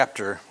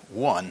chapter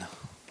 1.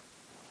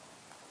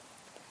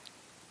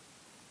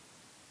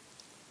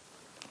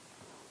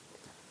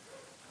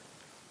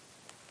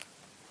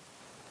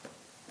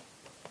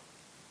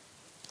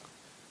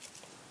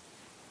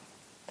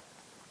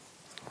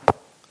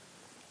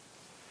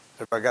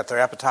 Everybody got their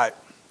appetite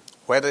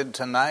whetted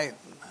tonight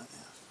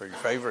for your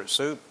favorite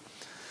soup?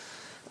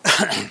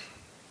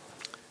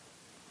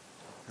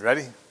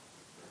 Ready?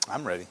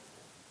 I'm ready.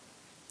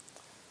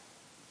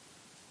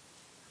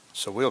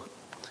 So we'll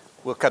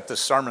cut this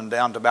sermon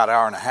down to about an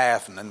hour and a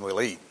half, and then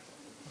we'll eat.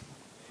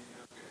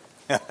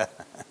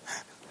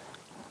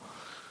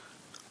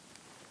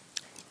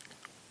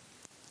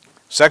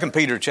 2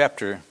 Peter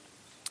chapter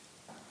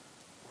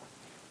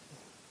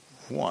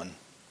 1.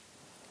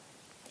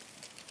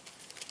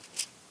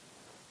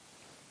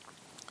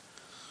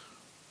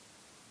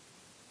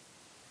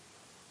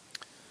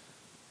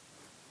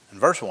 And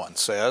verse 1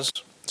 says,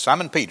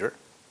 Simon Peter,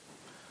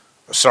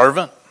 a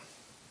servant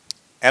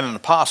and an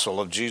apostle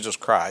of Jesus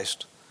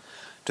Christ,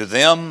 to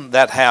them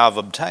that have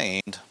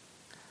obtained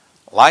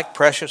like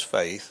precious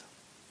faith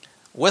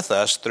with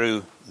us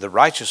through the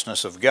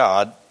righteousness of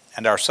God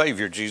and our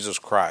Savior Jesus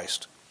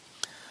Christ.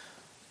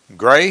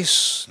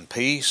 Grace and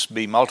peace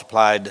be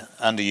multiplied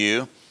unto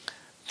you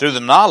through the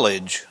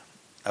knowledge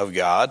of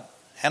God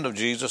and of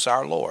Jesus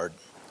our Lord.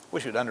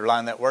 We should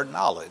underline that word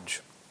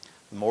knowledge.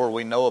 The more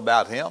we know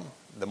about Him,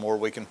 the more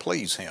we can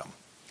please Him.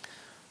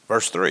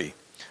 Verse 3,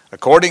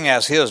 according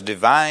as His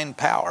divine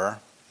power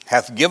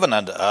hath given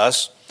unto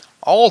us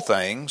all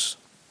things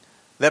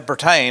that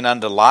pertain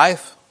unto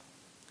life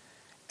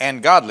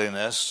and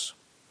godliness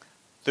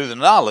through the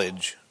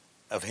knowledge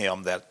of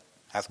Him that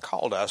hath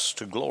called us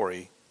to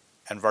glory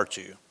and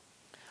virtue,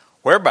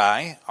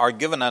 whereby are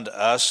given unto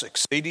us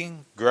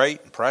exceeding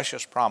great and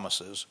precious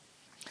promises,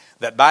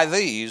 that by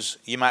these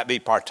ye might be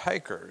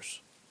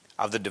partakers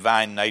of the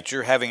divine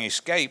nature, having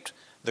escaped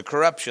the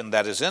corruption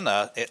that is in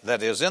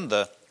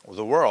the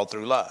world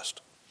through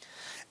lust.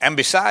 And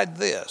beside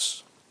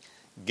this,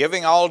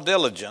 giving all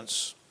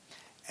diligence,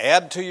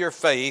 add to your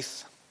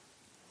faith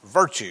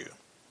virtue,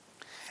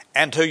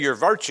 and to your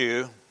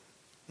virtue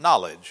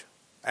knowledge,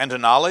 and to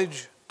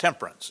knowledge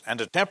temperance, and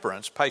to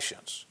temperance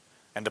patience,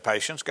 and to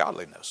patience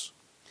godliness,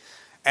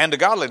 and to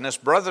godliness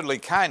brotherly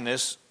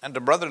kindness, and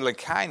to brotherly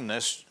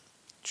kindness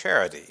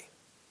charity.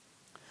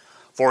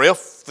 For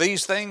if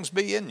these things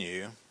be in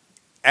you,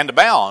 and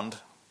abound,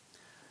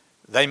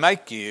 they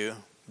make you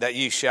that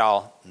ye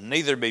shall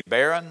neither be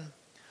barren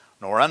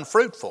nor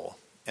unfruitful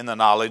in the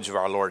knowledge of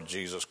our Lord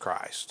Jesus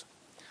Christ.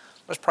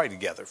 Let's pray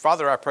together.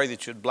 Father, I pray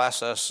that you'd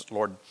bless us.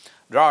 Lord,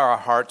 draw our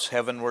hearts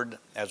heavenward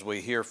as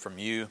we hear from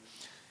you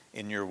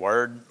in your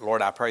word.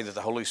 Lord, I pray that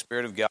the Holy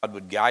Spirit of God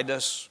would guide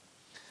us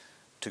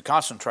to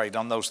concentrate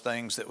on those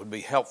things that would be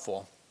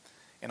helpful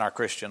in our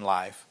Christian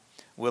life.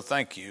 We'll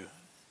thank you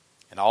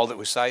in all that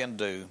we say and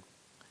do,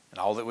 and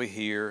all that we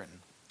hear, and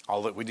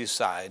all that we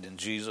decide. In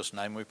Jesus'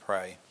 name we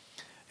pray.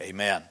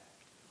 Amen.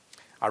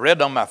 I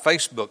read on my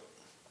Facebook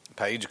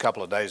page a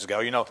couple of days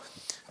ago, you know,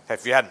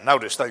 if you hadn't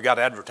noticed, they've got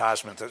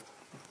advertisements that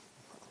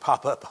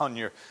pop up on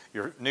your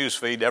news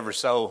feed every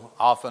so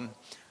often.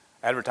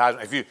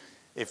 Advertisement.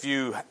 If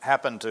you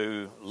happen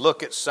to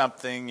look at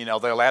something, you know,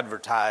 they'll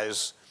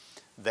advertise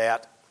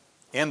that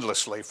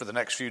endlessly for the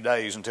next few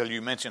days until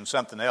you mention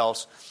something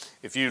else.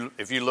 If you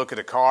look at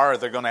a car,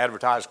 they're going to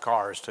advertise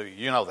cars to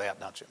you. You know that,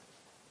 don't you?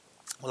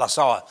 Well, I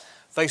saw a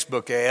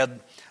Facebook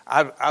ad.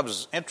 I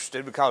was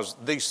interested because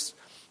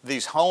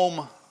these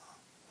home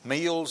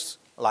meals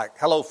like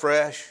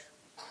HelloFresh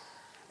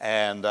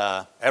and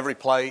Every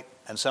Plate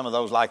and some of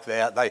those like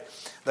that,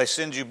 they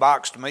send you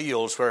boxed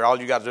meals where all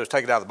you got to do is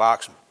take it out of the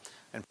box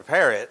and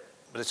prepare it,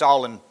 but it's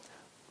all in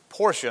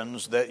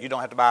portions that you don't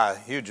have to buy a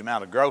huge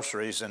amount of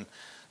groceries. And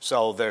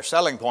so their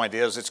selling point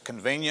is it's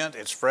convenient,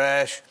 it's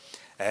fresh,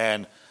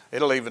 and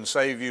it'll even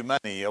save you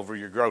money over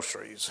your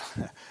groceries.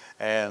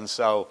 And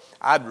so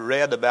I'd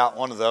read about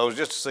one of those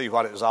just to see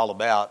what it was all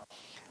about.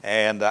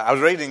 And I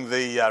was reading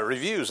the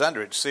reviews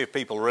under it to see if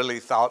people really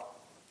thought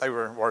they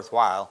were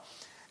worthwhile.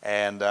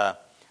 And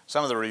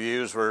some of the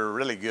reviews were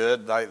really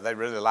good. They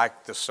really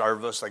liked the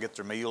service. They get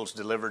their meals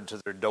delivered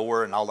to their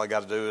door, and all they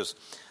got to do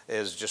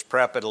is just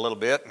prep it a little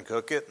bit and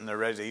cook it, and they're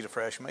ready to eat a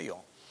fresh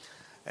meal.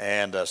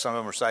 And some of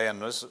them were saying,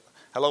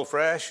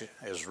 HelloFresh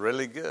is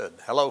really good.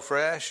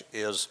 HelloFresh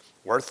is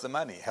worth the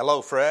money.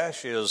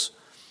 HelloFresh is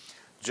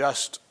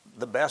just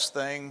the best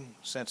thing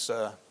since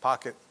a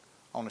pocket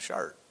on a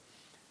shirt.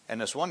 And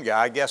this one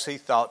guy, I guess he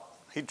thought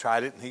he'd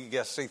tried it, and he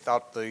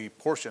thought the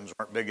portions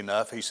weren't big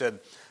enough. He said,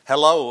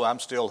 "Hello, I'm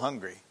still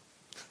hungry."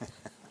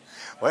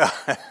 Well,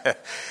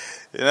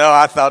 you know,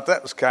 I thought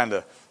that's kind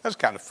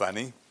of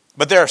funny.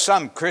 But there are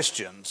some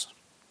Christians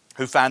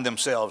who find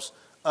themselves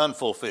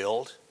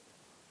unfulfilled,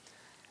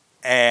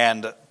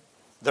 and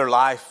their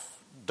life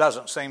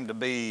doesn't seem to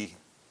be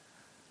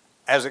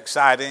as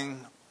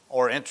exciting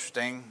or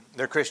interesting.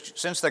 They're Christian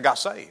since they got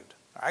saved.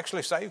 I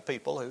actually saved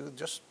people who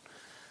just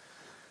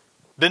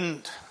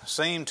didn't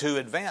seem to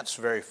advance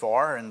very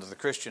far into the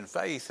Christian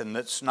faith, and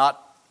it's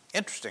not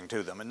interesting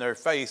to them, and their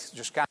faith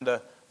just kind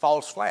of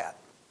falls flat.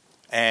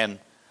 and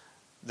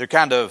they're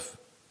kind of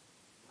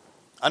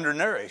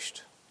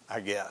undernourished, I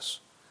guess.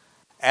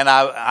 And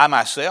I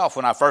myself,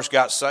 when I first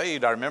got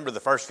saved, I remember the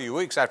first few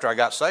weeks after I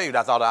got saved,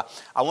 I thought,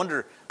 I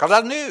wonder, because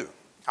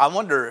I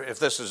wonder if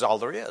this is all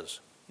there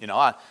is. You know,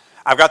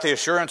 I've got the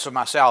assurance of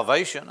my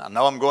salvation. I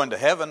know I'm going to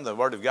heaven. The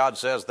Word of God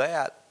says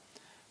that.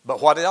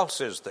 But what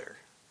else is there?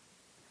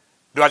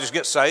 Do I just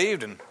get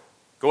saved and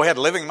go ahead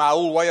living my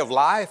old way of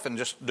life and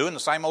just doing the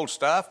same old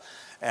stuff,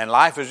 and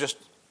life is just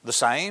the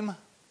same?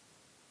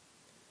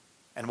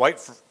 And wait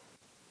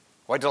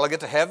till I get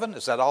to heaven?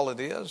 Is that all it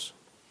is?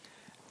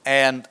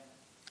 And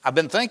I've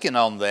been thinking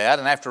on that,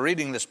 and after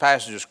reading this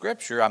passage of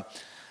Scripture,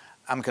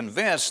 I'm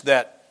convinced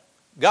that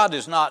God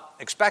is not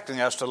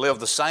expecting us to live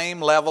the same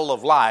level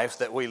of life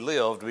that we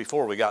lived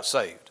before we got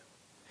saved.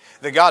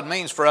 That God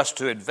means for us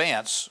to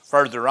advance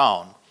further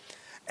on.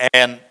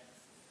 And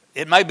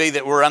it may be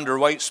that we're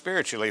underweight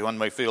spiritually when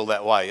we feel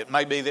that way. It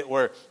may be that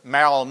we're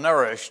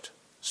malnourished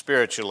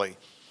spiritually.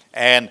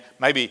 And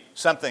maybe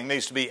something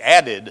needs to be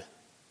added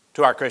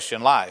to our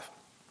Christian life.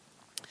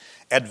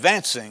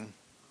 Advancing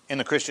in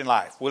the Christian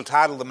life. We'll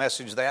title the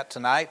message that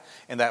tonight,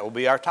 and that will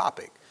be our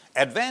topic.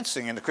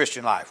 Advancing in the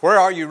Christian life. Where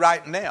are you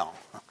right now?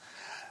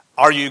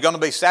 Are you going to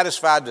be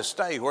satisfied to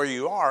stay where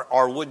you are,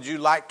 or would you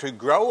like to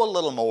grow a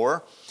little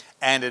more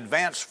and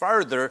advance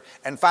further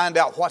and find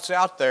out what's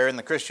out there in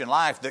the Christian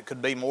life that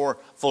could be more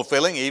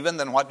fulfilling even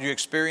than what you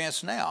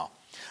experience now?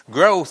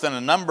 Growth in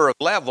a number of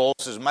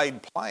levels is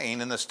made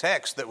plain in this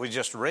text that we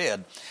just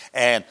read.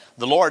 And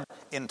the Lord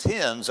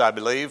intends, I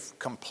believe,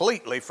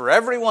 completely for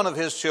every one of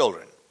His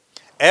children,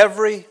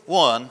 every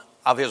one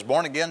of His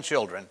born-again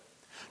children,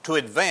 to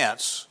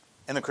advance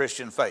in the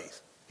Christian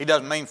faith. He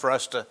doesn't mean for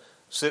us to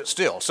sit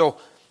still. So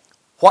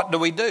what do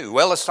we do?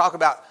 Well, let's talk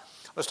about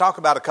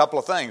a couple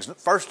of things.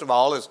 First of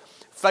all is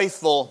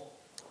faithful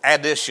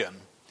addition.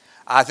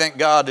 I think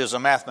God is a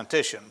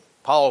mathematician.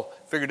 Paul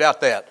figured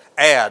out that.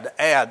 Add.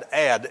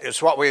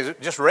 It's what we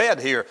just read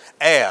here.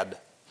 Add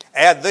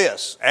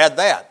this, add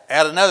that,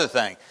 add another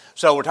thing.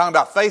 So we're talking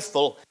about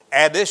faithful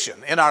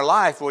addition. In our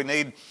life, we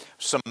need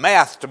some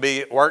math to be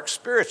at work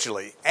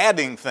spiritually,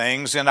 adding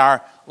things in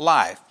our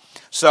life.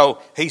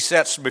 So he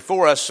sets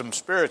before us some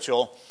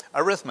spiritual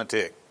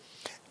arithmetic.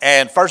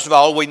 And first of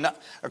all,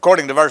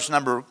 according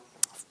to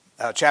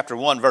chapter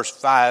 1, verse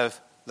 5,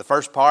 the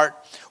first part,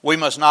 we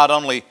must not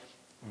only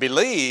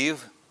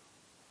believe,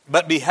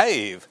 but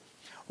behave.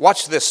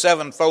 Watch this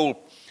sevenfold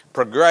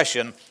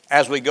progression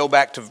as we go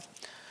back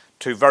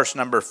to verse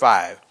number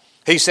 5.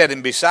 He said,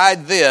 and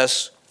beside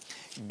this,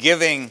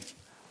 giving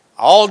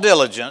all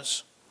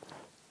diligence.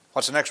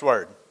 What's the next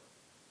word?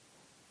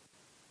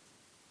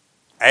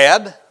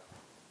 Add.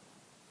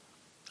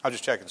 I'll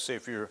just check and see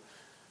if you're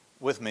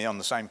with me on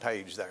the same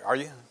page there. Are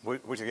you?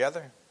 We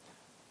together?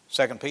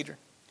 2 Peter.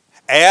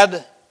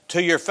 Add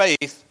to your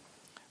faith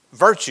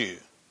virtue.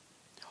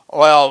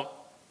 Well,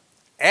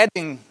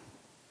 adding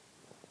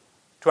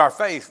to our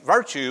faith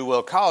virtue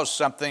will cause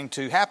something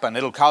to happen.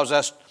 It'll cause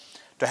us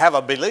to have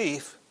a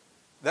belief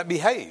that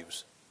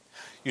behaves.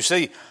 You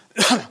see,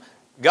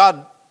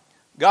 God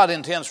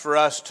intends for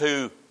us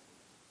to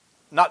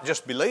not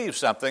just believe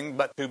something,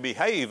 but to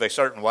behave a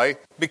certain way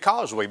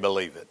because we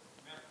believe it.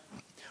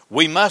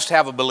 We must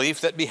have a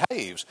belief that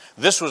behaves.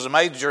 This was a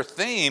major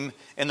theme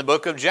in the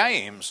book of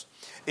James,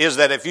 is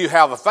that if you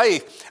have a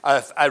faith,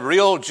 a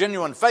real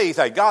genuine faith,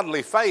 a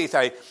godly faith,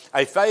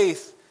 a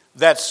faith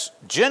that's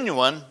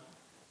genuine,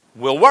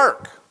 will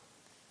work.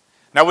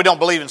 Now, we don't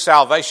believe in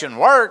salvation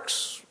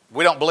works.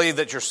 We don't believe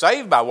that you're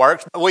saved by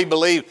works, but we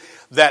believe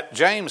that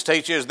James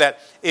teaches that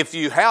if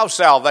you have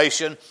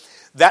salvation,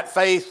 that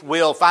faith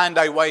will find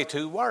a way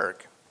to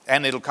work.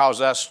 And it'll cause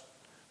us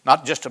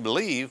not just to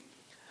believe,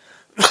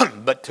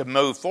 but to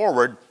move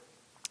forward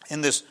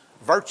in this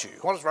virtue.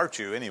 What is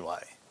virtue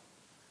anyway?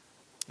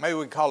 Maybe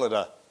we call it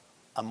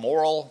a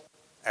moral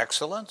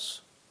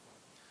excellence.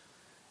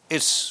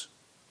 It's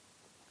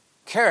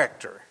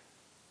character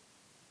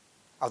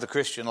of the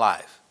Christian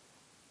life.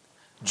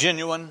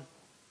 Genuine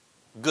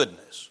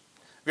goodness.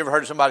 Have you ever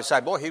heard somebody say,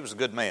 boy, he was a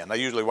good man? They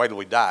usually wait till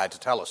we die to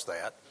tell us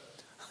that.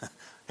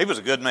 He was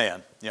a good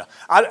man. Yeah.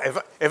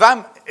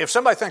 If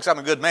somebody thinks I'm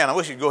a good man, I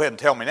wish you'd go ahead and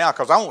tell me now,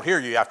 because I won't hear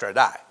you after I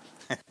die.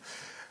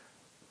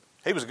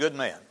 He was a good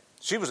man.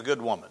 She was a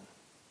good woman.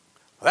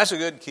 Well, that's a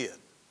good kid.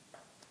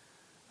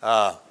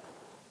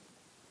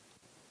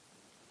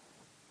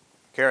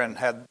 Karen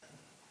had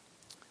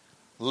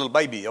a little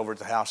baby over at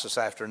the house this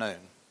afternoon.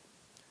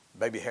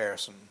 Baby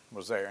Harrison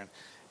was there,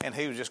 and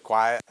he was just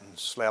quiet and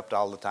slept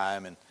all the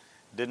time and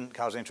didn't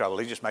cause any trouble.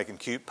 He's just making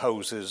cute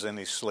poses in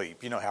his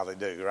sleep. You know how they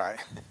do, right?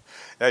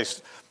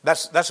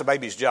 That's a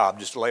baby's job,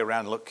 just to lay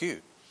around and look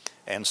cute.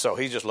 And so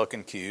he's just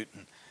looking cute.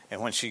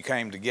 And when she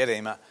came to get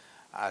him,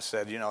 I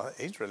said, you know,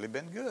 he's really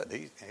been good.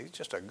 He's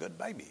just a good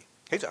baby.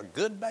 He's a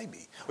good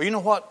baby. Well, you know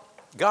what?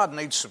 God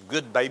needs some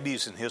good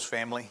babies in His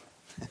family.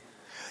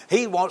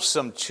 He wants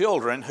some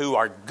children who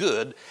are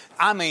good.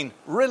 I mean,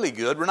 really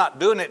good. We're not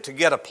doing it to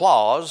get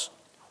applause.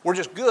 We're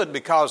just good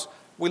because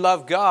we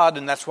love God,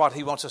 and that's what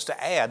He wants us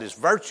to add, is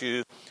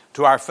virtue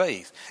to our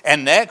faith.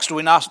 And next,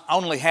 we not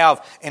only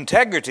have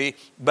integrity,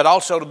 but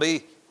also to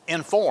be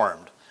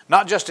informed.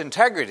 Not just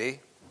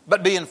integrity,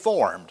 but be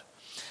informed.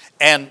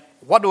 And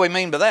what do we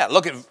mean by that?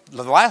 Look at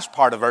the last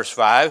part of verse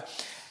 5.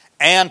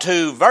 And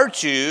to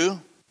virtue,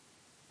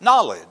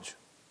 knowledge.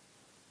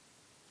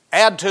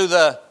 Add to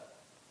the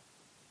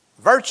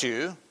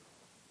virtue,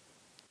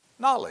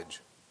 knowledge.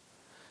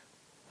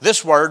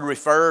 This word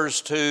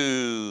refers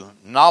to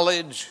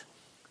knowledge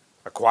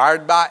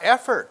acquired by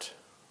effort,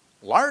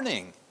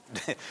 learning.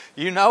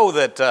 You know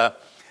that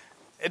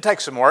it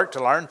takes some work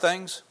to learn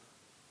things.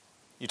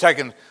 You've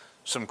taken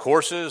some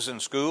courses in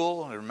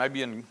school, or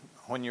maybe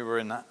when you were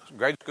in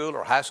grade school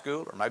or high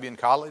school, or maybe in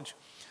college.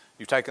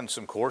 You've taken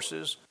some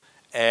courses,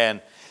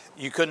 and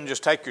you couldn't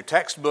just take your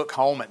textbook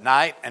home at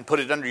night and put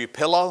it under your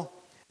pillow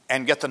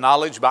and get the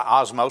knowledge by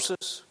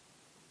osmosis.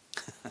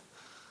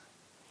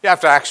 You have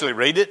to actually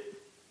read it,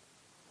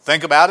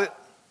 think about it,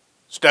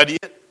 study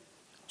it.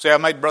 See, I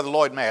made Brother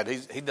Lloyd mad.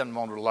 He doesn't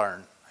want to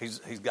learn. He's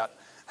got...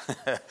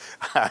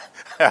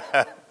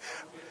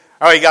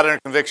 Oh, he got under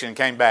conviction and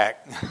came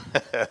back.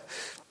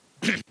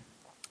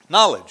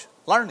 Knowledge,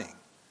 learning.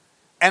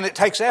 And it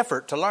takes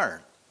effort to learn.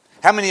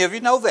 How many of you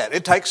know that?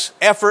 It takes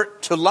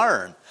effort to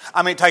learn.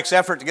 I mean, it takes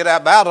effort to get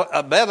out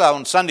of bed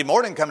on Sunday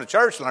morning, come to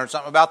church, and learn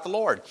something about the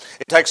Lord.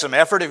 It takes some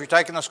effort if you're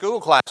taking a school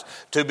class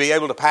to be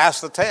able to pass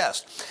the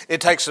test.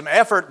 It takes some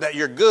effort that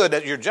you're good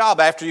at your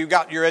job after you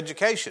got your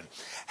education.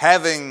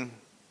 Having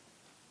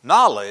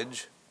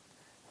knowledge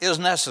is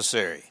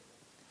necessary.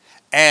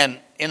 And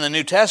in the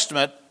New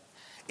Testament,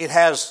 it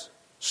has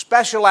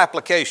special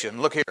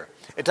application. Look here.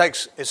 It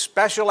takes a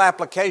special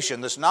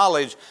application. This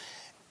knowledge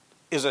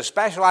is a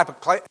special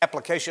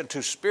application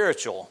to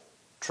spiritual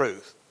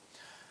truth.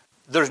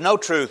 There's no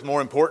truth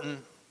more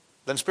important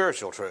than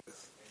spiritual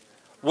truth.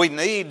 We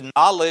need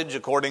knowledge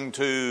according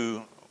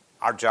to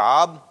our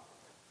job,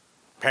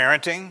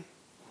 parenting,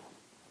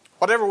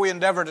 whatever we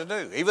endeavor to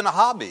do. Even a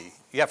hobby,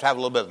 you have to have a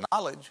little bit of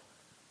knowledge.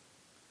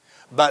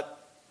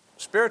 But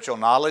spiritual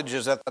knowledge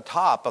is at the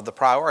top of the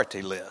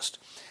priority list.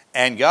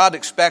 And God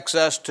expects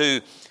us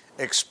to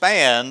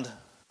expand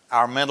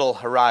our mental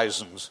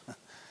horizons.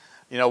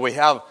 You know, we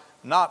have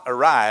not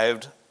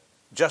arrived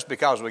just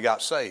because we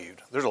got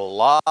saved. There's a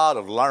lot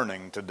of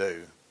learning to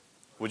do.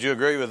 Would you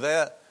agree with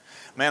that?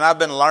 Man, I've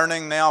been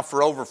learning now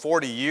for over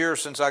 40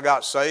 years since I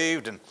got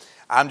saved, and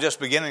I'm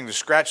just beginning to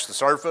scratch the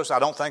surface. I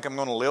don't think I'm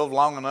going to live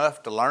long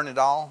enough to learn it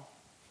all.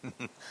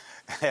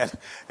 and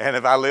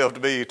if I live to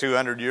be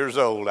 200 years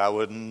old, I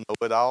wouldn't know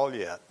it all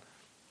yet.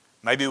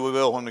 Maybe we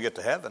will when we get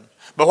to heaven.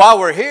 But while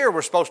we're here,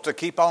 we're supposed to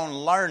keep on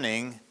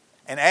learning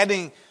and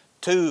adding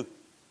to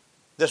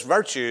this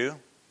virtue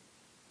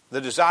the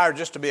desire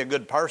just to be a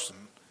good person.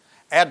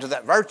 Add to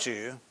that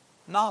virtue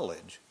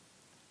knowledge.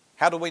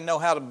 How do we know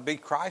how to be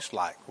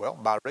Christ-like? Well,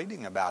 by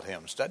reading about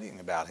Him, studying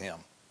about Him.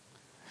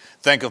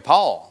 Think of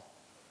Paul.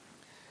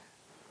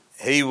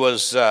 He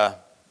was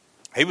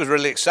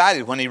really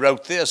excited when he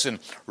wrote this in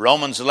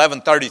Romans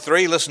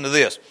 11:33. Listen to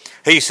this.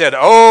 He said,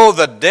 "Oh,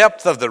 the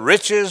depth of the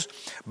riches,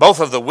 both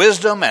of the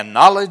wisdom and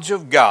knowledge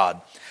of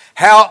God.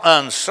 How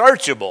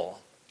unsearchable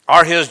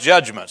are His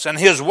judgments and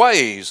His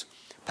ways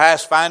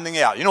past finding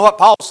out." You know what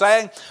Paul's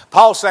saying?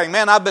 Paul's saying,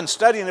 man, I've been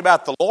studying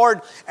about the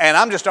Lord and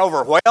I'm just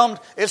overwhelmed.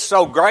 It's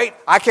so great,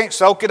 I can't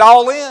soak it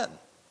all in.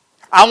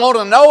 I want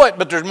to know it,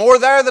 but there's more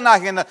there than I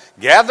can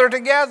gather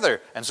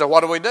together. And so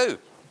what do?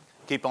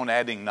 Keep on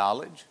adding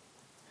knowledge.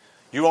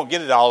 You won't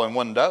get it all in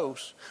one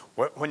dose.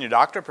 When your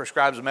doctor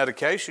prescribes a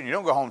medication, you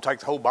don't go home and take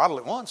the whole bottle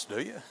at once, do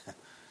you?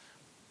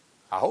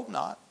 I hope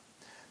not.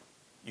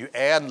 You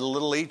add a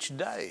little each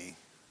day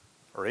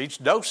or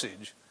each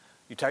dosage.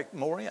 You take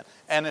more in.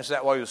 And it's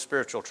that way with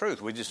spiritual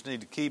truth. We just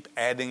need to keep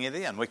adding it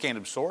in. We can't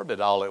absorb it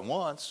all at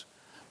once,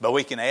 but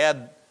we can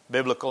add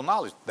biblical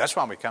knowledge. That's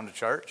why we come to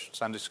church,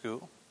 Sunday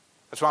school.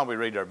 That's why we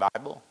read our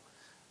Bible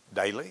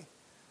daily,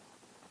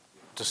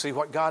 to see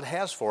what God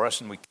has for us,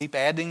 and we keep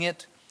adding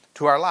it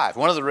to our life.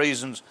 One of the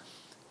reasons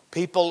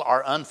people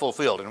are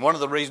unfulfilled, and one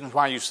of the reasons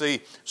why you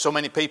see so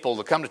many people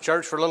that come to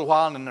church for a little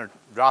while and then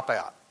they drop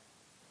out.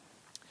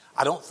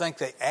 I don't think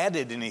they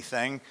added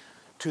anything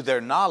to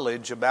their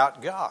knowledge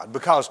about God,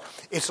 because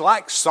it's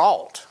like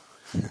salt.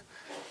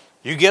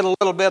 You get a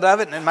little bit of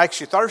it and it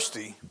makes you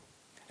thirsty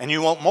and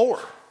you want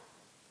more.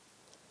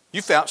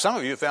 Some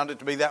of you found it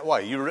to be that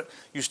way.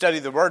 You study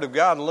the Word of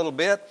God a little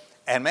bit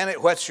and man,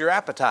 it whets your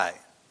appetite.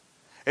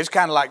 It's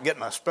kind of like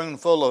getting a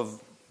spoonful of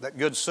that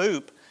good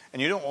soup,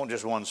 and you don't want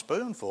just one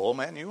spoonful,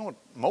 man. You want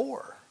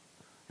more.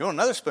 You want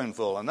another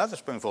spoonful, and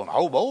a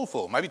whole bowl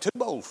full, maybe 2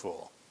 bowls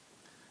full.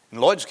 In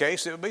Lloyd's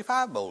case, it would be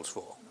 5 bowls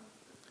full.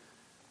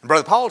 In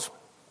Brother Paul's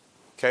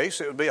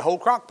case, it would be a whole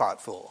crock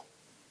pot full.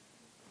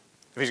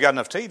 If he's got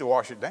enough tea to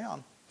wash it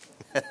down.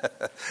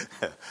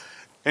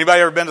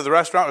 Anybody ever been to the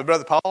restaurant with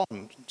Brother Paul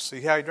and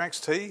see how he drinks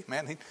tea?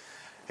 Man,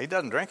 he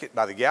doesn't drink it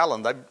by the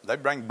gallon. They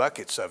bring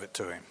buckets of it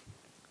to him.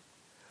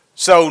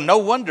 So no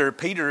wonder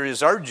Peter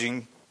is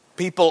urging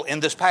people in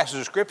this passage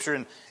of Scripture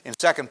in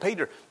 2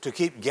 Peter to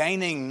keep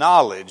gaining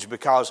knowledge,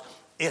 because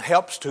it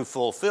helps to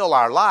fulfill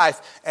our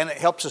life, and it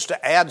helps us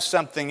to add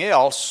something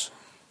else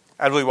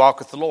as we walk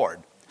with the Lord.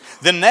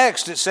 Then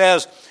next it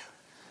says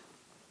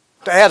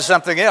to add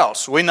something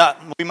else. We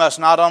must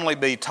not only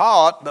be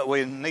taught, but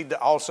we need to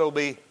also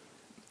be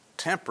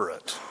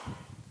temperate.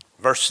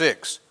 Verse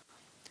 6.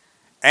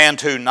 And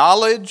to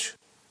knowledge,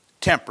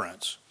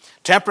 temperance.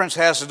 Temperance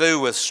has to do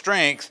with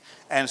strength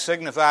and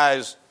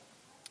signifies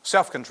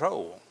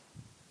self-control.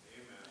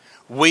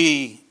 Amen.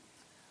 We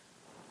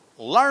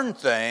learn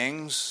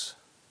things,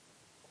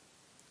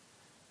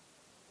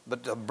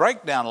 but the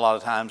breakdown a lot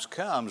of times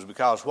comes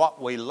because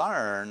what we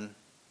learn,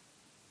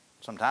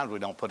 sometimes we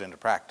don't put into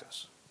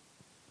practice.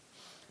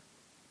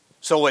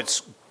 So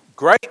it's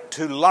great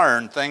to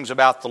learn things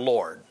about the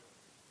Lord.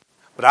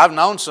 But I've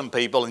known some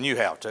people, and you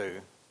have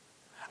too,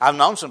 I've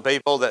known some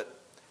people that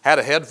had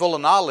a head full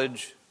of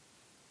knowledge,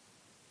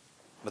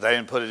 but they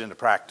didn't put it into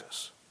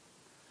practice.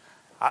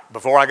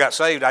 Before I got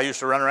saved, I used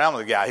to run around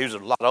with a guy. He was a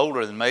lot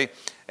older than me,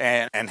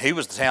 and he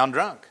was the town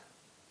drunk.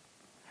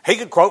 He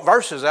could quote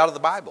verses out of the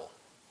Bible.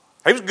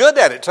 He was good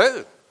at it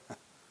too.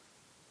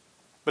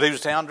 But he was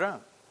town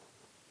drunk.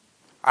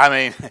 I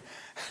mean,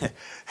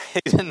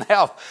 he didn't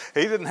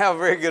have a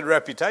very good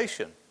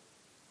reputation.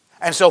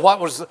 And so what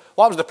was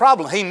the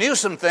problem? He knew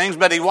some things,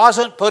 but he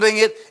wasn't putting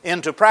it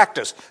into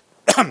practice.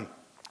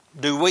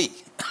 Do we?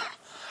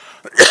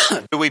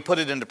 Do we put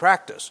it into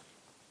practice?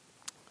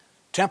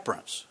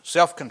 Temperance,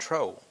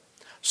 self-control.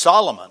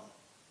 Solomon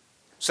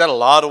said a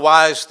lot of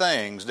wise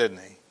things, didn't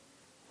he?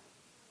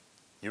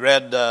 You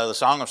read the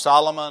Song of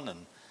Solomon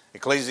and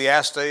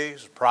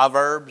Ecclesiastes,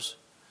 Proverbs.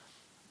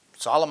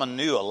 Solomon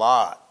knew a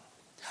lot.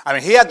 I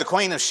mean, he had the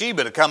Queen of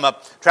Sheba to come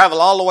up,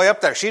 travel all the way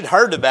up there. She'd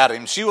heard about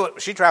him.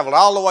 She traveled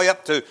all the way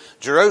up to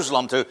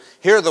Jerusalem to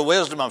hear the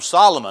wisdom of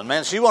Solomon.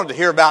 Man, she wanted to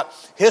hear about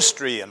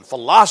history and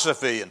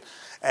philosophy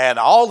and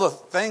all the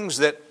things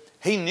that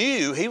he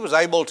knew. He was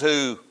able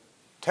to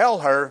tell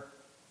her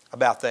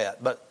about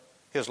that. But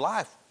his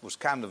life was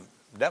kind of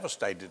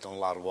devastated in a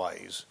lot of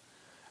ways.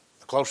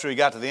 The closer he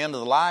got to the end of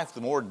the life,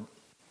 the more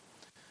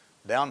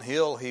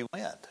downhill he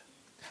went.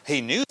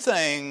 He knew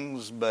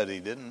things, but he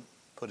didn't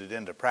put it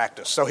into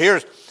practice. So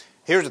here's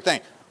the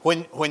thing.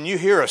 When you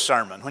hear a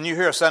sermon, when you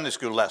hear a Sunday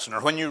school lesson, or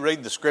when you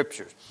read the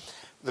Scriptures,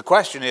 the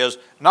question is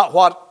not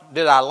what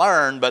did I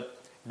learn,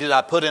 but did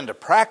I put into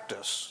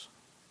practice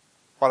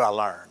what I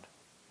learned?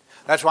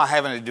 That's why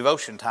having a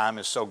devotion time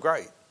is so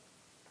great.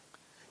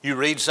 You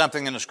read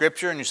something in the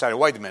Scripture and you say,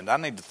 wait a minute, I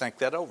need to think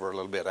that over a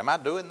little bit. Am I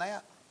doing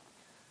that?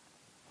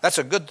 That's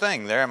a good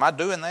thing there. Am I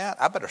doing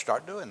that? I better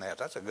start doing that.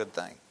 That's a good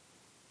thing.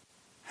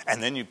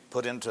 And then you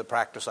put into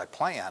practice a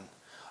plan.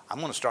 I'm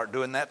going to start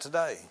doing that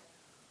today.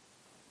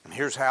 And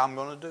here's how I'm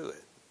going to do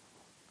it.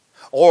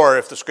 Or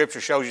if the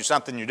Scripture shows you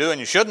something you do and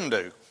you shouldn't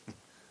do,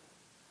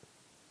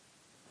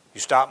 you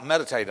stop and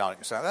meditate on it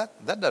and say,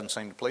 that doesn't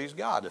seem to please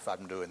God if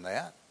I'm doing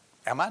that.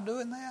 Am I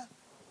doing that?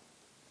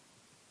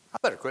 I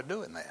better quit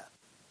doing that.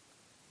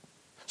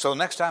 So the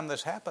next time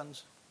this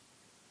happens,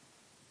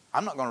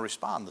 I'm not going to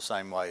respond the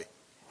same way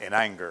in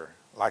anger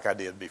like I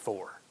did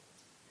before.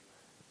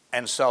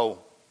 And so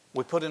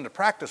we put into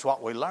practice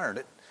what we learned.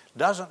 It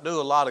doesn't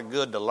do a lot of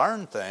good to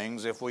learn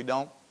things if we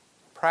don't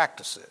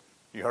practice it.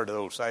 You heard the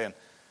old saying,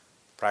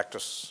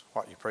 practice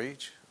what you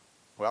preach.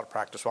 We ought to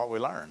practice what we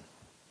learn.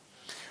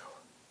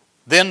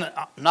 Then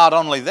not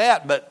only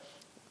that, but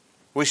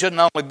we shouldn't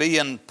only be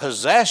in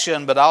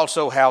possession, but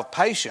also have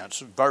patience.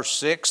 Verse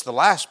 6, the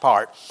last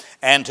part.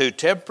 And to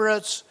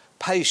temperance,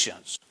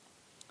 patience.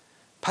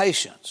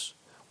 Patience.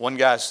 One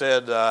guy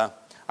said, I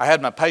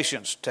had my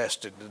patience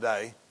tested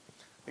today.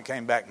 It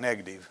came back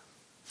negative.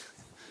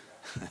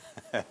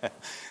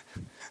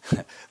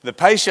 The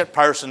patient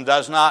person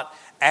does not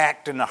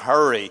act in a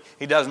hurry.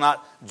 He does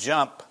not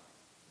jump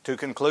to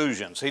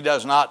conclusions. He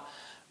does not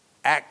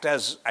act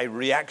as a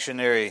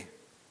reactionary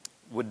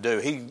would do.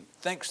 He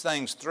thinks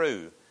things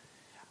through.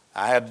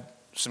 I had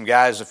some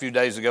guys a few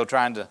days ago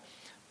trying to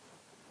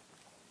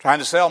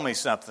sell me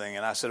something,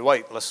 and I said,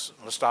 wait, let's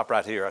stop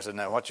right here. I said,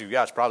 now what you've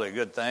got is probably a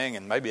good thing,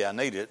 and maybe I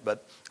need it,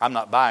 but I'm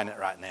not buying it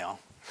right now.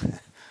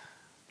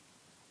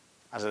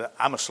 I said,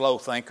 I'm a slow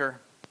thinker,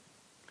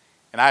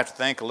 and I have to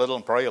think a little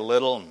and pray a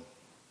little and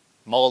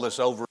mull this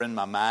over in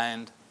my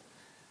mind,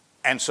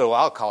 and so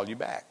I'll call you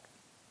back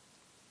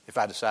if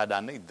I decide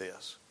I need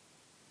this.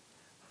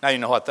 Now you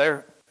know what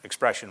their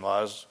expression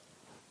was.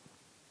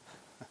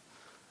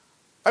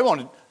 They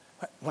wanted,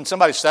 when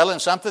somebody's selling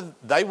something,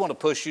 they want to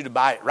push you to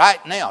buy it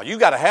right now. You've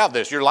got to have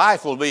this. Your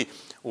life will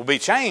be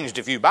changed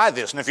if you buy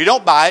this. And if you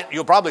don't buy it,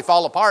 you'll probably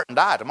fall apart and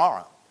die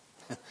tomorrow.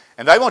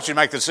 And they want you to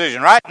make the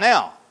decision right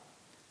now.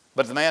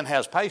 But the man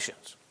has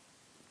patience.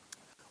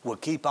 Will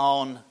keep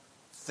on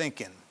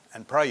thinking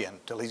and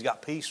praying till he's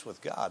got peace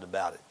with God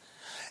about it.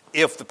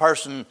 If the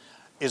person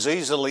is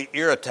easily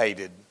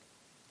irritated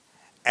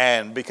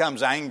and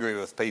becomes angry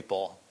with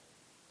people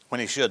when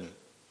he shouldn't,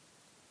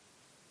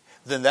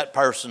 then that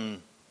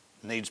person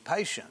needs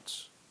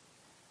patience.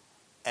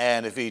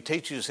 And if he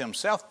teaches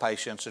himself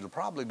patience, it'll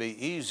probably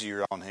be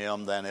easier on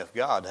him than if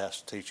God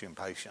has to teach him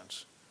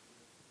patience.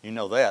 You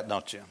know that,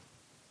 don't you?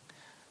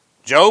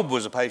 Job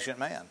was a patient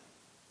man.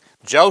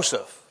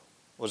 Joseph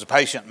was a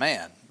patient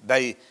man.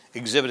 They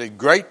exhibited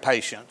great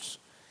patience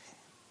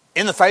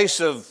in the face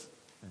of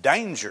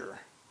danger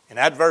and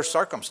adverse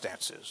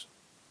circumstances.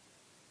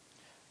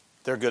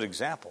 They're a good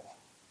example.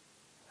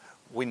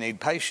 We need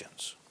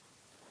patience.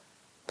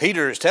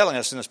 Peter is telling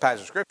us in this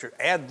passage of Scripture,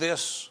 add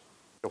this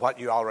to what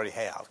you already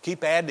have.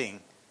 Keep adding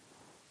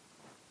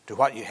to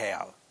what you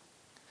have.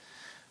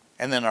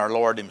 And then our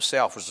Lord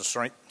himself was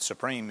the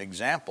supreme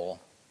example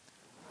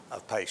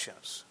of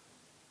patience.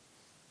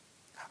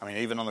 I mean,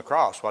 even on the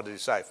cross, what did he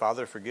say?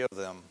 Father, forgive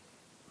them.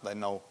 They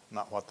know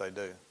not what they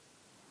do.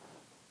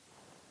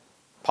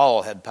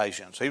 Paul had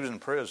patience. He was in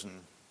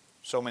prison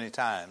so many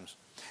times.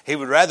 He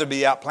would rather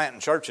be out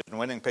planting churches and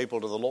winning people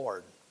to the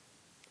Lord.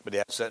 But he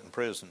had to sit in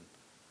prison.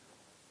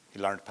 He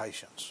learned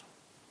patience.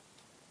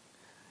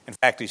 In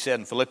fact, he said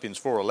in Philippians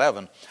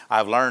 4:11, I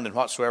have learned in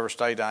whatsoever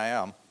state I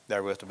am,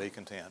 therewith to be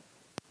content.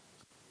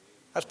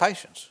 That's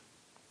patience.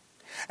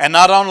 And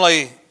not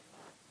only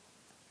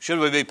should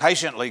we be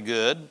patiently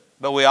good,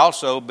 but we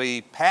also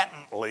be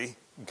patently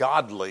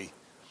godly.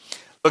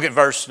 Look at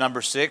verse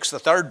number 6, the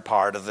third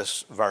part of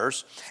this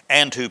verse.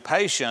 And to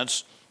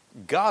patience,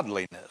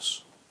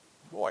 godliness.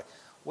 Boy,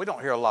 we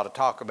don't hear a lot of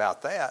talk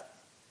about that.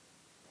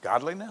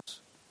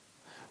 Godliness.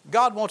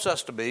 God wants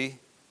us to be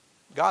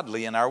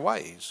godly in our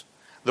ways.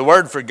 The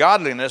word for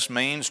godliness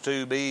means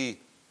to be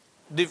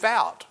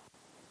devout,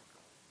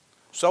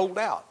 sold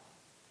out,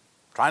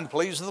 trying to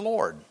please the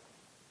Lord.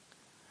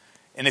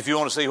 And if you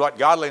want to see what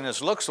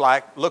godliness looks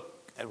like,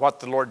 look at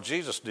what the Lord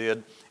Jesus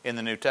did in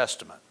the New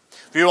Testament.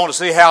 If you want to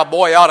see how a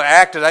boy ought to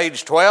act at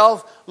age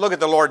 12, look at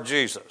the Lord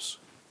Jesus.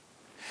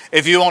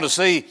 If you want to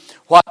see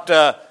what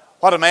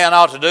a man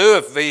ought to do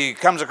if he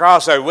comes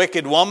across a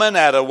wicked woman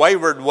at a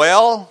wayward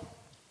well,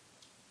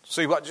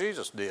 see what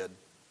Jesus did.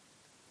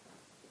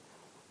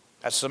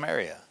 That's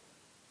Samaria.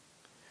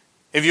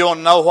 If you want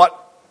to know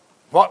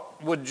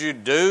what would you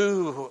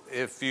do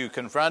if you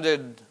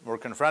were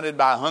confronted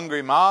by a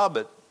hungry mob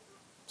at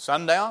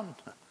sundown,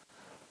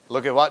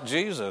 look at what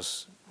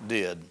Jesus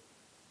did.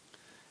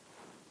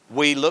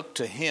 We look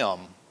to him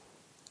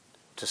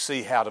to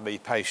see how to be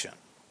patient.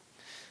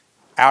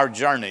 Our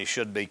journey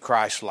should be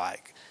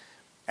Christ-like.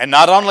 And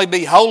not only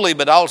be holy,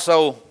 but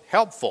also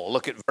helpful.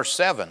 Look at verse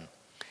 7.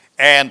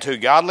 And to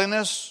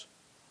godliness,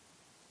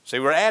 see,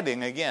 we're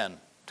adding again.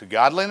 To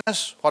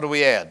godliness, what do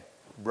we add?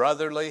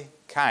 Brotherly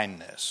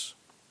kindness.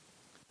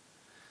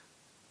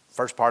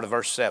 First part of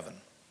verse 7.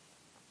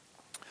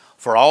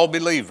 For all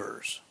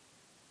believers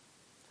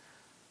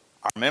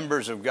are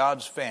members of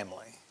God's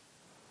family.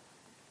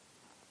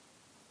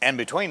 And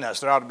between us,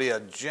 there ought to be a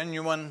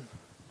genuine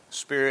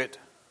spirit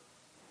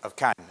of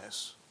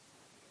kindness.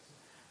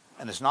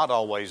 And it's not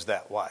always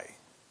that way.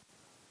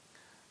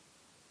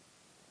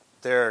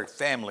 There are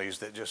families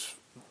that just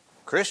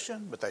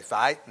Christian, but they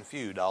fight and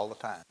feud all the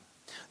time.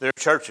 There are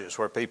churches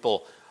where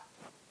people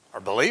are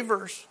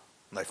believers,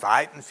 and they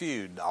fight and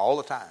feud all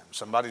the time.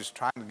 Somebody's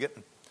trying to get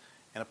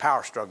in a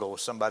power struggle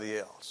with somebody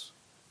else.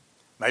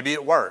 Maybe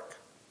at work.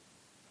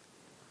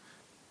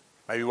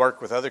 Maybe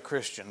work with other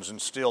Christians,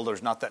 and still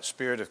there's not that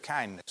spirit of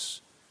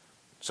kindness.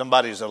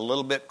 Somebody's a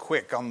little bit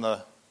quick on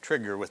the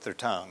trigger with their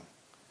tongue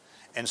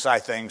and say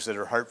things that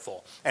are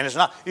hurtful. And it's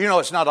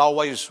not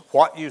always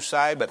what you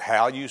say, but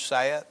how you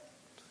say it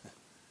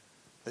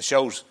that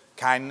shows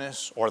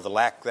kindness or the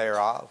lack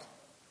thereof.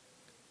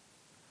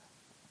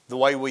 The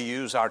way we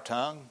use our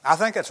tongue. I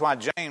think that's why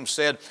James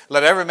said,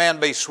 let every man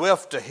be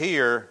swift to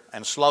hear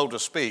and slow to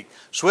speak.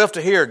 Swift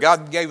to hear.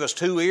 God gave us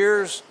 2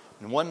 ears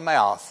and 1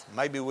 mouth.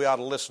 Maybe we ought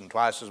to listen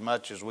twice as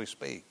much as we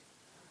speak.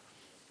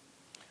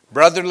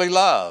 Brotherly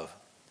love.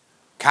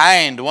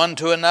 Kind one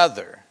to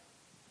another.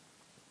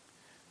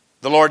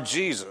 The Lord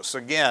Jesus,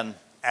 again,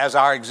 as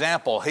our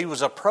example, he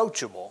was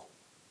approachable.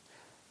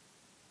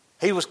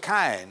 He was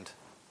kind.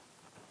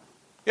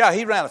 Yeah,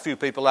 he ran a few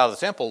people out of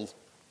the temple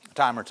a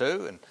time or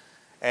two,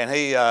 and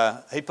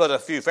he put a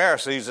few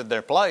Pharisees in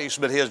their place,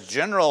 but his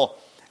general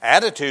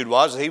attitude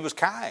was that he was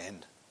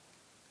kind.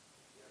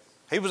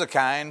 He was a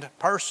kind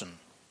person.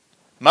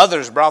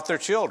 Mothers brought their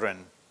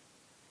children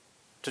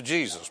to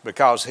Jesus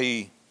because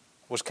he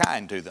was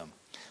kind to them.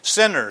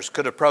 Sinners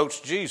could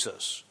approach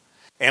Jesus.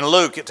 In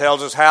Luke, it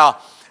tells us how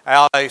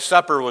a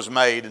supper was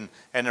made, and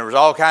there was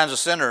all kinds of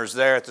sinners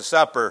there at the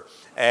supper,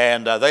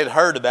 and they'd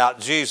heard about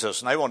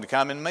Jesus, and they wanted to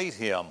come and meet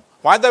him.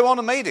 Why'd they want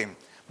to meet him?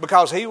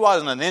 Because he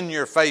wasn't an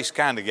in-your-face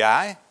kind of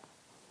guy.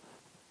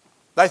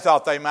 They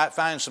thought they might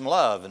find some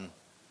love and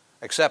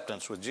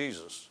acceptance with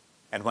Jesus.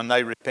 And when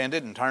they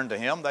repented and turned to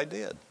him, they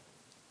did.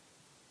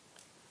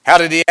 How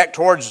did he act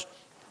towards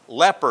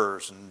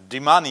lepers and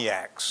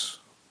demoniacs?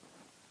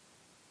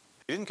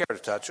 He didn't care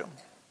to touch them.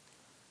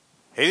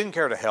 He didn't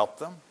care to help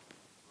them.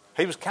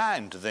 He was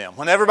kind to them.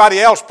 When everybody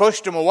else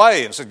pushed him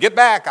away and said, get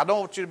back, I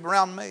don't want you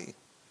around me.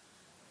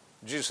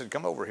 Jesus said,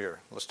 come over here,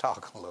 let's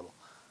talk a little.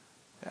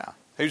 Yeah,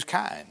 he was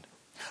kind.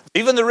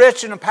 Even the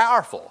rich and the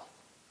powerful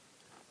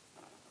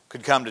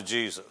could come to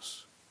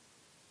Jesus.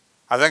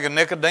 I think of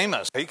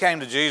Nicodemus. He came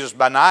to Jesus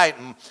by night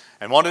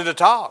and wanted to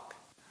talk.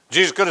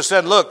 Jesus could have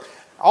said, look,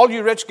 all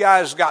you rich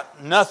guys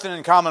got nothing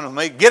in common with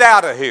me. Get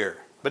out of here.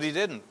 But he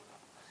didn't.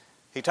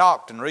 He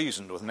talked and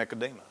reasoned with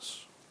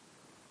Nicodemus.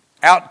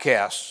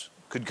 Outcasts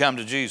could come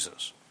to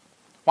Jesus.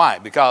 Why?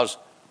 Because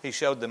he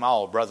showed them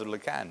all brotherly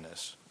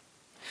kindness.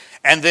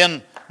 And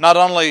then not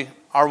only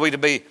are we to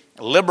be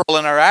liberal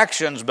in our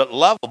actions, but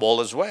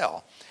lovable as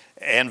well.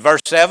 In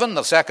verse 7,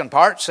 the second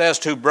part says,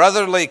 to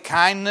brotherly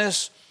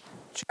kindness,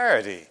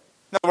 charity.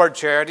 The word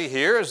charity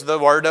here is the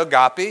word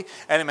agape,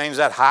 and it means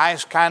that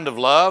highest kind of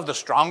love, the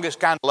strongest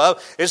kind of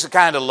love. It's the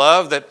kind of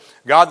love that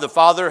God the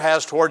Father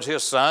has towards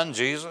His Son,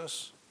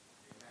 Jesus.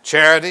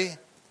 Charity,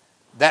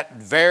 that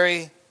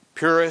very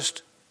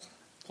purest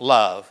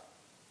love.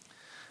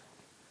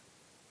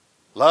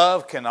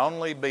 Love can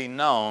only be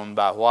known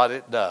by what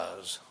it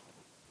does.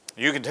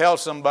 You can tell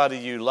somebody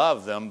you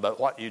love them, but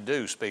what you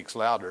do speaks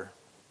louder.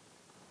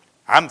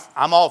 I'm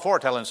all for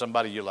telling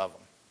somebody you love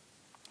them.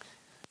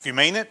 If you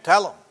mean it,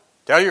 tell them.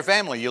 Tell your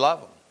family you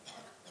love them.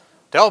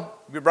 Tell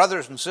your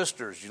brothers and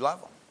sisters you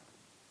love them.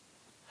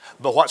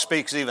 But what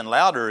speaks even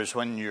louder is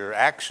when your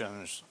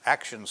actions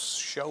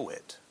show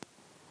it.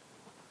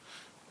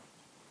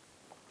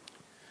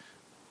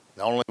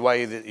 The only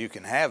way that you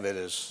can have it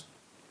is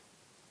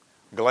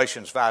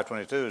Galatians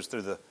 5:22 is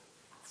through the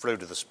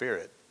fruit of the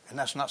Spirit. And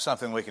that's not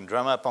something we can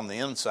drum up on the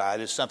inside.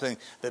 It's something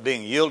that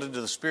being yielded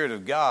to the Spirit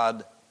of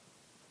God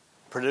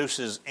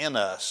produces in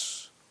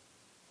us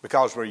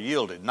because we're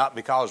yielded, not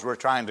because we're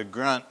trying to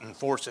grunt and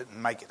force it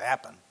and make it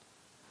happen.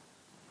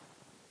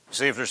 You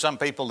see, if there's some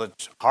people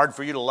that's hard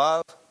for you to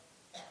love,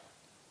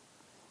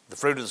 the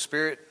fruit of the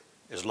Spirit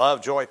is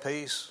love, joy,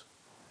 peace,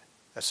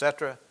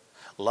 etc.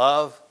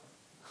 Love.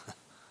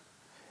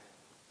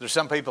 There's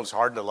some people it's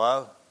hard to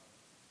love.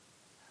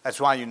 That's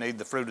why you need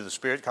the fruit of the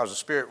Spirit, because the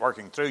Spirit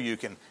working through you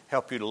can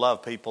help you to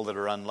love people that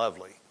are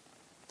unlovely.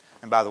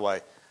 And by the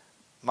way,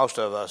 most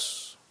of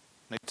us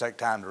need to take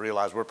time to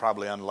realize we're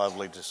probably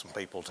unlovely to some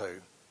people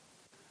too.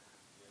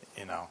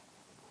 You know.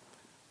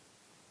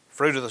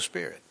 Fruit of the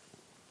Spirit.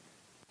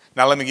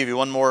 Now let me give you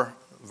one more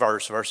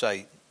verse, verse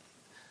 8.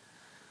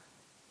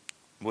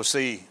 We'll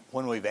see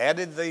when we've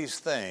added these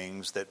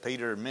things that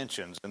Peter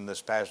mentions in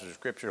this passage of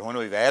Scripture, when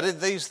we've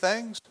added these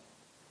things,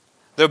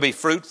 there'll be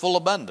fruitful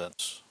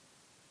abundance.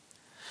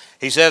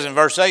 He says in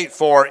verse 8,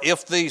 for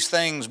if these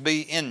things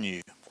be in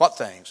you, what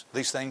things?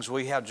 These things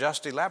we have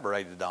just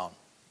elaborated on.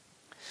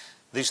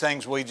 These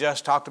things we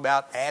just talked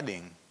about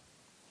adding.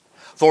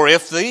 For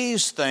if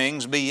these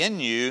things be in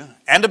you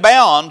and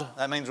abound,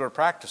 that means we're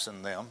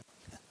practicing them,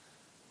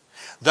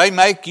 they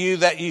make you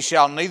that you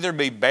shall neither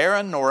be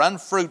barren nor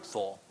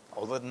unfruitful.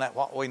 Oh, isn't that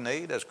what we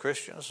need as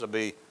Christians, to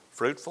be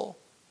fruitful?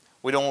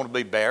 We don't want to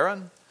be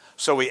barren.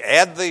 So we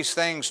add these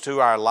things to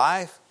our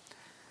life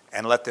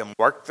and let them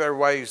work their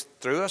ways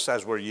through us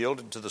as we're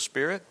yielded to the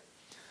Spirit.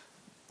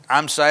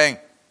 I'm saying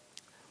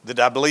that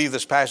I believe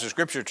this passage of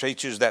Scripture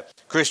teaches that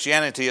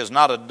Christianity is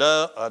not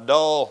a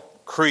dull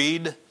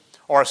creed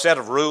or a set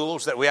of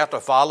rules that we have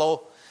to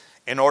follow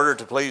in order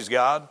to please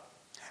God.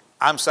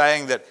 I'm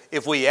saying that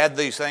if we add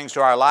these things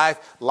to our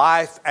life,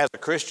 life as a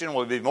Christian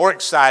will be more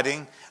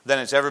exciting than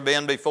it's ever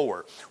been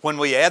before. When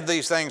we add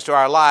these things to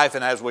our life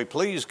and as we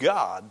please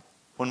God,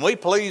 when we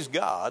please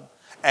God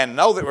and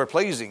know that we're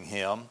pleasing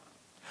Him,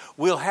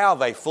 we'll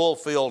have a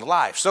fulfilled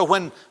life. So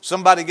when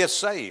somebody gets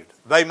saved,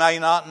 they may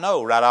not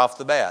know right off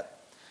the bat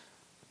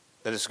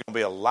that it's going to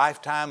be a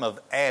lifetime of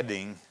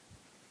adding.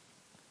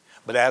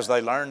 But as they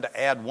learn to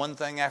add one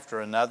thing after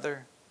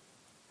another,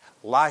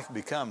 life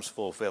becomes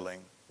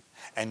fulfilling.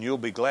 And you'll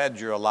be glad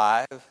you're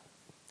alive.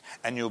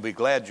 And you'll be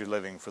glad you're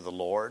living for the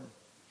Lord.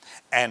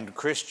 And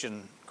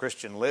Christian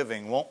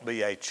living won't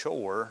be a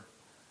chore.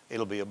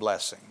 It'll be a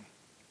blessing.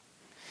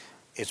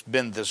 It's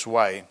been this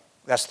way.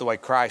 That's the way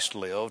Christ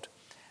lived.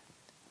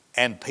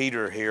 And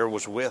Peter here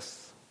was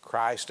with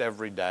Christ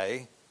every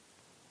day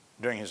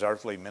during his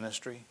earthly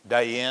ministry.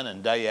 Day in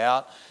and day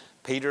out,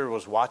 Peter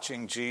was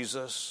watching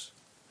Jesus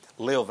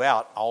live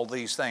out all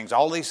these things.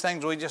 All these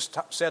things we just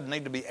said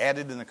need to be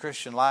added in the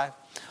Christian life.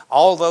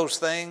 All those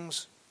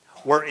things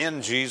were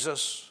in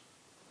Jesus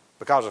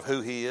because of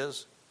who He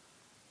is.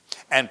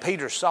 And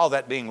Peter saw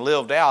that being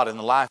lived out in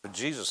the life of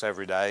Jesus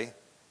every day.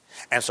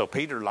 And so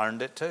Peter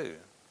learned it too.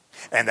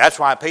 And that's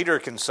why Peter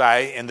can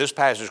say in this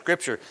passage of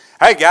Scripture,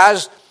 hey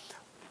guys,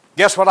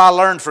 guess what I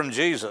learned from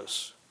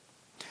Jesus?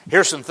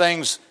 Here's some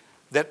things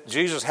that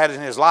Jesus had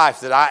in His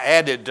life that I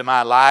added to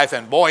my life,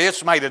 and boy,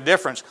 it's made a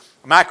difference.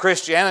 My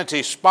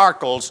Christianity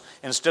sparkles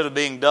instead of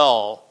being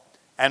dull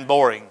and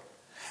boring.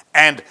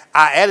 And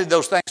I added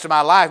those things to my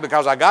life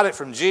because I got it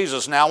from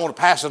Jesus. Now I want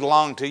to pass it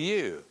along to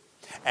you.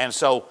 And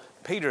so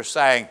Peter's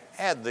saying,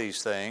 add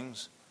these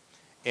things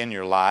in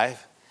your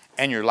life,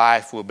 and your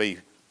life will be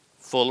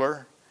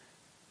fuller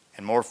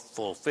and more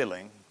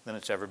fulfilling than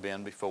it's ever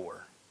been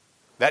before.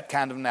 That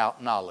kind of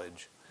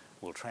knowledge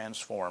will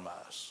transform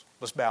us.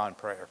 Let's bow in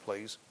prayer,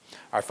 please.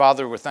 Our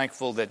Father, we're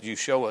thankful that You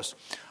show us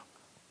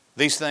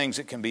these things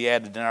that can be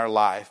added in our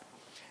life.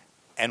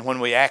 And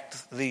when we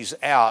act these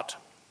out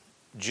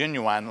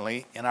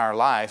genuinely in our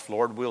life,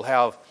 Lord, we'll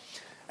have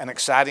an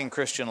exciting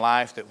Christian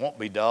life that won't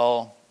be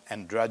dull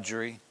and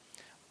drudgery,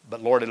 but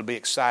Lord, it'll be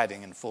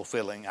exciting and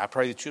fulfilling. I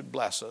pray that you'd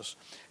bless us.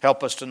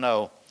 Help us to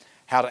know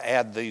how to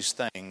add these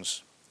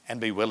things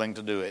and be willing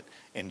to do it.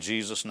 In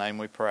Jesus' name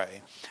we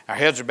pray. Our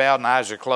heads are bowed and eyes are closed.